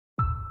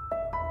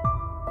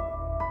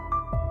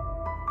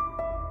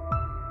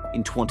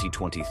In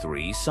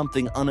 2023,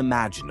 something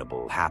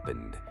unimaginable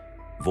happened.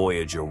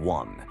 Voyager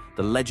 1,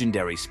 the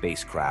legendary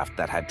spacecraft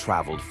that had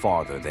traveled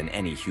farther than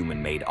any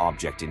human-made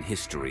object in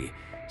history,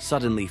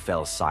 suddenly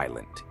fell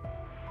silent.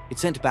 It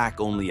sent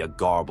back only a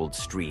garbled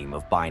stream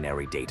of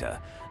binary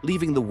data,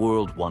 leaving the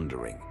world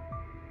wondering.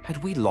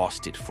 Had we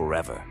lost it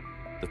forever?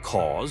 The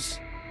cause?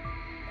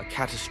 A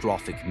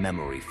catastrophic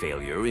memory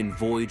failure in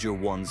Voyager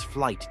 1's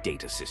flight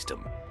data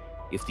system.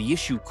 If the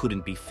issue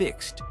couldn't be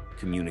fixed,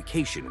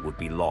 communication would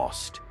be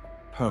lost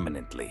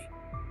permanently.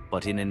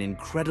 But in an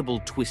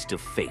incredible twist of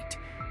fate,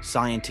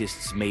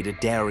 scientists made a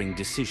daring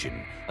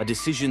decision, a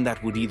decision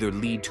that would either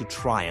lead to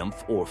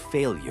triumph or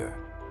failure.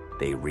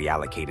 They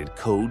reallocated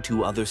code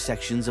to other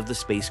sections of the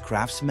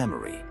spacecraft's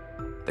memory.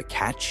 The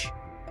catch?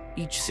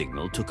 Each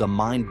signal took a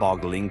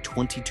mind-boggling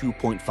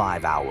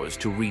 22.5 hours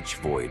to reach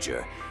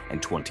Voyager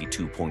and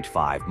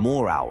 22.5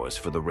 more hours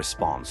for the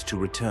response to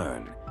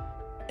return.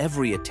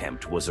 Every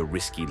attempt was a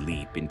risky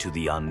leap into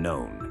the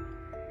unknown,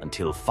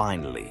 until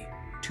finally,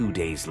 2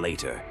 days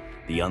later,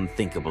 the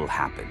unthinkable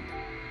happened.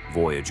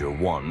 Voyager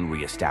 1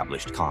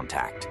 reestablished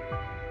contact.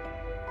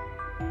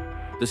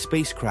 The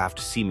spacecraft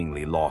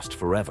seemingly lost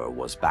forever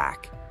was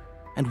back,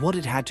 and what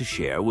it had to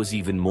share was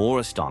even more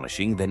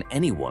astonishing than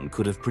anyone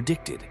could have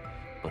predicted.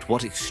 But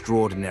what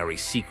extraordinary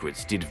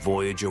secrets did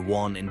Voyager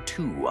 1 and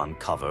 2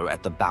 uncover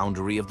at the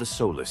boundary of the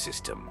solar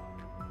system?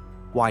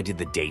 Why did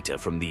the data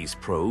from these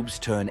probes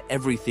turn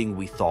everything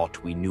we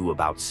thought we knew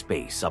about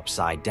space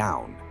upside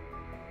down?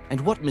 And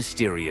what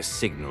mysterious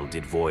signal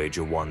did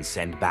Voyager 1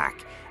 send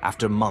back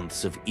after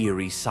months of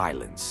eerie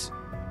silence?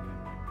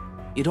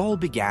 It all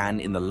began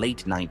in the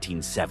late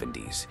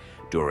 1970s,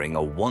 during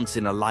a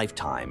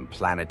once-in-a-lifetime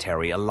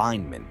planetary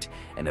alignment,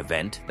 an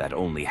event that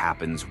only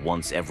happens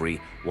once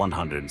every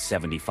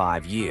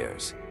 175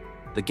 years.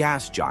 The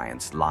gas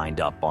giants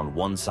lined up on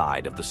one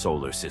side of the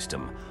solar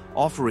system,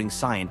 offering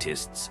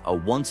scientists a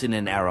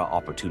once-in-an-era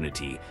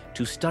opportunity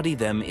to study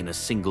them in a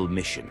single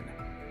mission.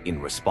 In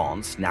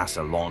response,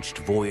 NASA launched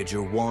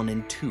Voyager 1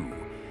 and 2.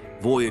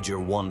 Voyager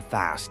 1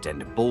 fast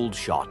and bold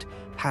shot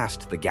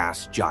past the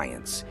gas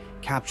giants,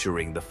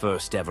 capturing the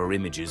first-ever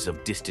images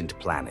of distant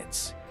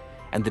planets.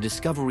 And the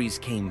discoveries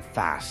came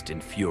fast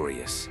and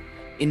furious.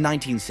 In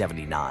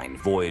 1979,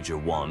 Voyager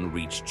 1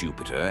 reached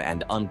Jupiter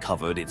and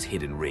uncovered its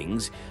hidden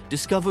rings,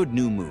 discovered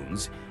new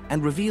moons,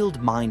 and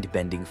revealed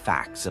mind-bending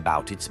facts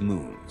about its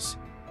moons.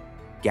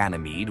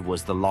 Ganymede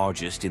was the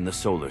largest in the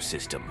solar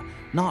system,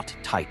 not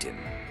Titan.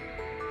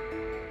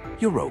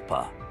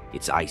 Europa,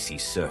 its icy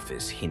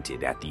surface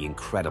hinted at the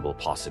incredible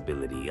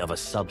possibility of a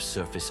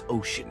subsurface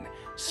ocean,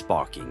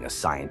 sparking a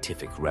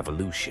scientific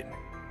revolution.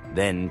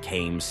 Then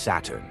came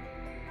Saturn.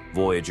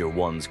 Voyager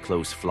 1's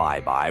close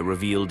flyby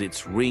revealed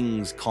its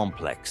rings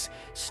complex,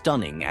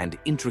 stunning and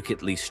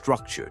intricately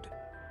structured.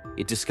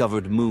 It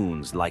discovered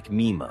moons like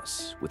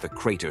Mimas, with a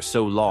crater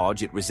so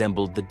large it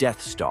resembled the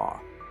Death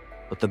Star.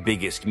 But the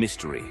biggest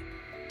mystery,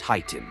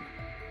 Titan.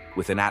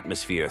 With an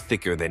atmosphere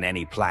thicker than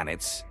any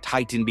planet's,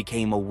 Titan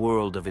became a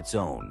world of its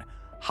own,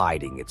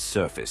 hiding its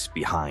surface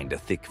behind a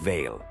thick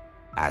veil.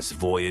 As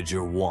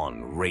Voyager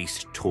 1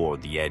 raced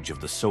toward the edge of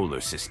the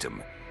solar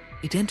system,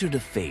 it entered a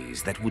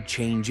phase that would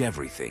change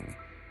everything.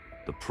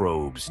 The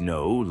probes,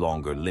 no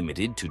longer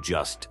limited to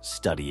just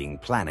studying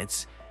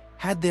planets,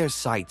 had their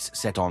sights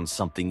set on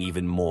something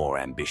even more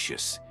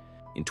ambitious.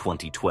 In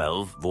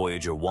 2012,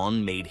 Voyager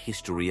 1 made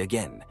history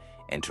again,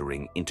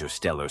 entering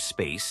interstellar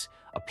space,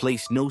 a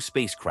place no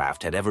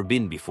spacecraft had ever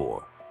been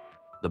before.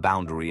 The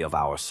boundary of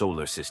our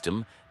solar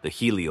system, the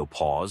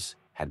heliopause,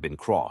 had been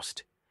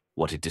crossed.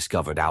 What it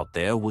discovered out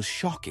there was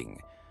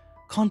shocking.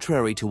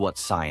 Contrary to what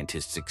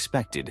scientists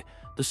expected,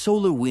 the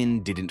solar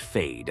wind didn't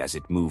fade as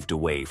it moved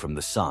away from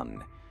the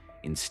sun.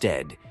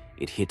 Instead,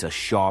 it hit a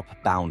sharp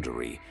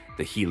boundary,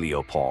 the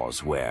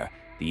heliopause, where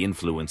the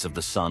influence of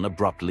the sun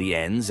abruptly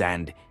ends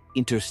and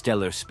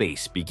interstellar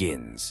space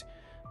begins.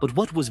 But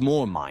what was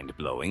more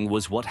mind-blowing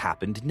was what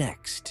happened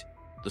next.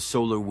 The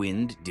solar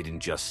wind didn't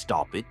just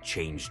stop, it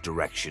changed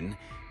direction,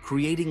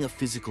 creating a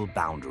physical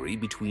boundary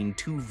between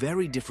two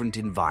very different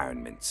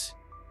environments.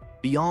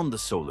 Beyond the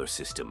solar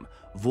system,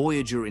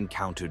 Voyager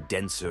encountered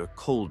denser,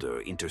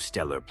 colder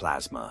interstellar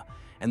plasma,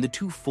 and the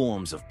two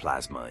forms of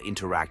plasma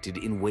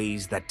interacted in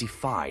ways that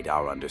defied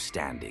our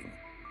understanding.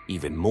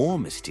 Even more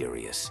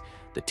mysterious,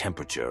 the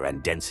temperature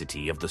and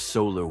density of the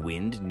solar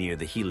wind near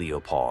the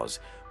heliopause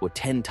were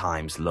 10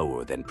 times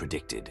lower than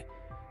predicted.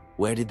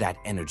 Where did that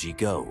energy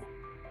go?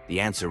 The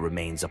answer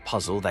remains a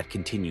puzzle that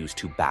continues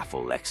to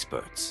baffle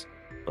experts.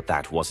 But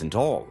that wasn't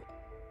all.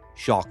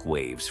 Shock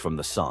waves from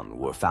the sun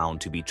were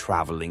found to be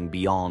traveling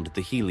beyond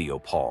the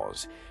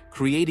heliopause,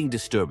 creating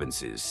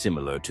disturbances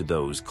similar to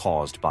those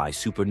caused by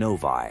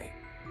supernovae.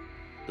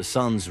 The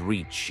sun's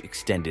reach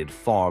extended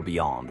far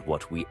beyond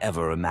what we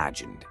ever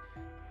imagined.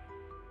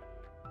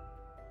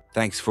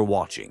 Thanks for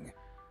watching.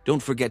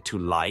 Don't forget to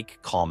like,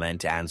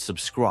 comment, and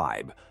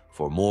subscribe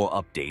for more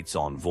updates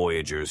on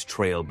Voyager's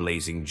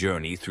trailblazing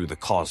journey through the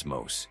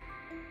cosmos.